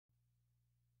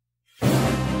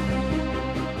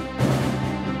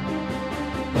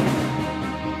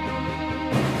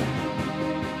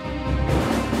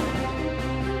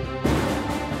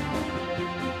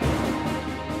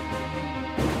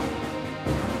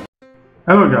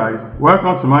Hello guys,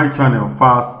 welcome to my channel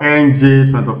Fast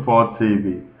NJ24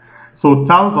 TV. So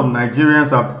thousands of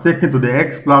Nigerians have taken to the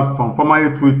X platform,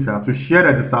 formerly Twitter, to share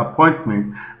their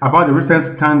disappointment about the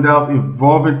recent scandals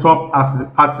involving top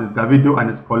artist Davido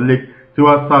and his colleague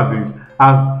Tiwa Savage,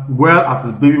 as well as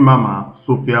his baby mama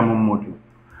Sophia Momodu.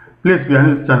 Please, if you are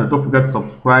new to this channel, don't forget to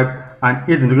subscribe and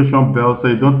hit the notification bell so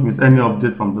you don't miss any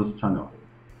update from this channel.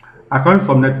 According to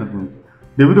some netizens,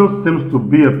 Davido seems to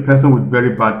be a person with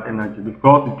very bad energy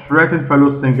because he threatened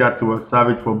fellow singer Tiwa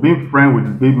Savage for being friends with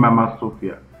his baby mama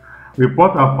Sophia.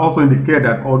 Reports have also indicated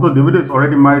that although Davido is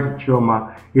already married to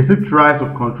Chioma, he still tries to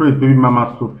control his baby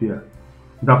mama Sophia.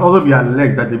 It has also been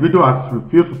alleged that Davido has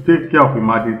refused to take care of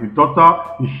the daughter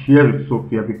he shares with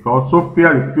Sophia because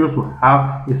Sophia refused to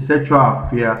have a sexual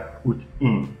affair with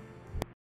him.